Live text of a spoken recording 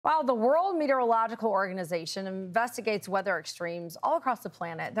While the World Meteorological Organization investigates weather extremes all across the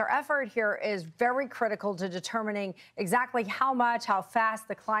planet, their effort here is very critical to determining exactly how much, how fast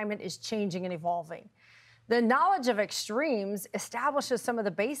the climate is changing and evolving. The knowledge of extremes establishes some of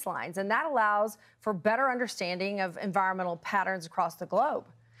the baselines, and that allows for better understanding of environmental patterns across the globe.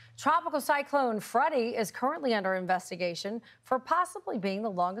 Tropical Cyclone Freddy is currently under investigation for possibly being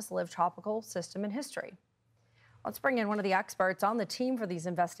the longest-lived tropical system in history. Let's bring in one of the experts on the team for these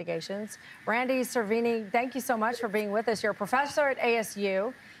investigations. Randy Cerveny, thank you so much for being with us. You're a professor at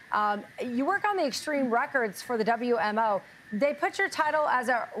ASU. You work on the extreme records for the WMO. They put your title as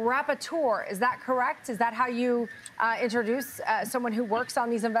a rapporteur. Is that correct? Is that how you introduce someone who works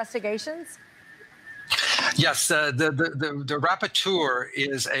on these investigations? Yes, the rapporteur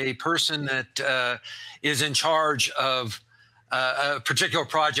is a person that is in charge of a particular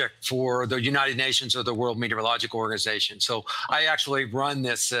project for the United Nations or the World Meteorological Organization. So I actually run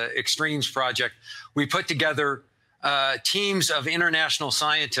this extremes project. We put together teams of international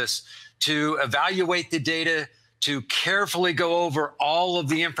scientists to evaluate the data, to carefully go over all of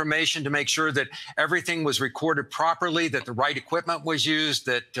the information to make sure that everything was recorded properly, that the right equipment was used,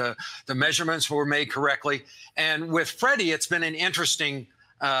 that the measurements were made correctly. And with Freddy, it's been an interesting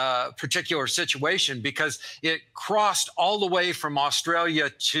particular situation because it crossed all the way from Australia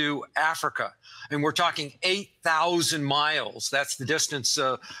to Africa. And we're talking 8,000 miles. That's the distance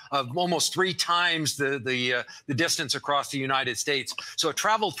of almost 3 times the distance across the United States. So it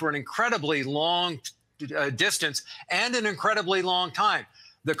traveled for an incredibly long distance and an incredibly long time.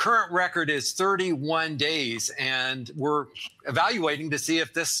 The current record is 31 days, and we're evaluating to see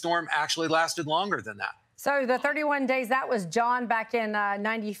if this storm actually lasted longer than that. So the 31 days, that was John back in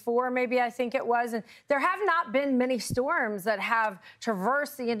 94, maybe I think it was. And there have not been many storms that have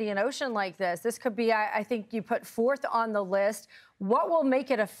traversed the Indian Ocean like this. This could be, I think you put 4th on the list. What will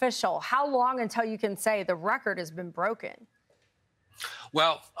make it official? How long until you can say the record has been broken?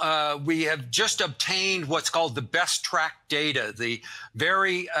 Well, we have just obtained what's called the best track data, the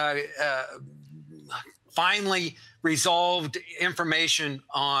very finally resolved information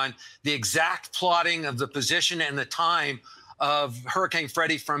on the exact plotting of the position and the time of Hurricane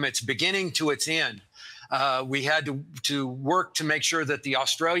Freddy from its beginning to its end. We had to work to make sure that the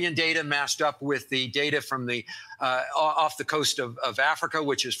Australian data matched up with the data from the off the coast of Africa,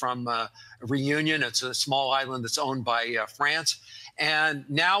 which is from Reunion. It's a small island that's owned by France. And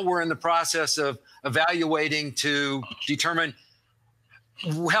now we're in the process of evaluating to determine,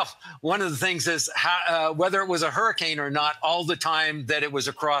 well, one of the things is how, whether it was a hurricane or not all the time that it was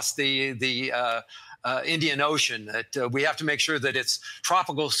across the Indian Ocean. That we have to make sure that its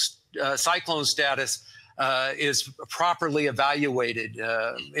tropical cyclone status is properly evaluated.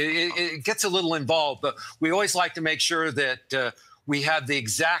 It gets a little involved, but we always like to make sure that we have the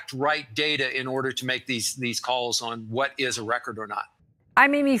exact right data in order to make these calls on what is a record or not.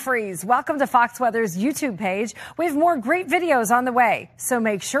 I'm Amy Freeze. Welcome to Fox Weather's YouTube page. We have more great videos on the way, so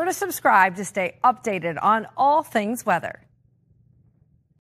make sure to subscribe to stay updated on all things weather.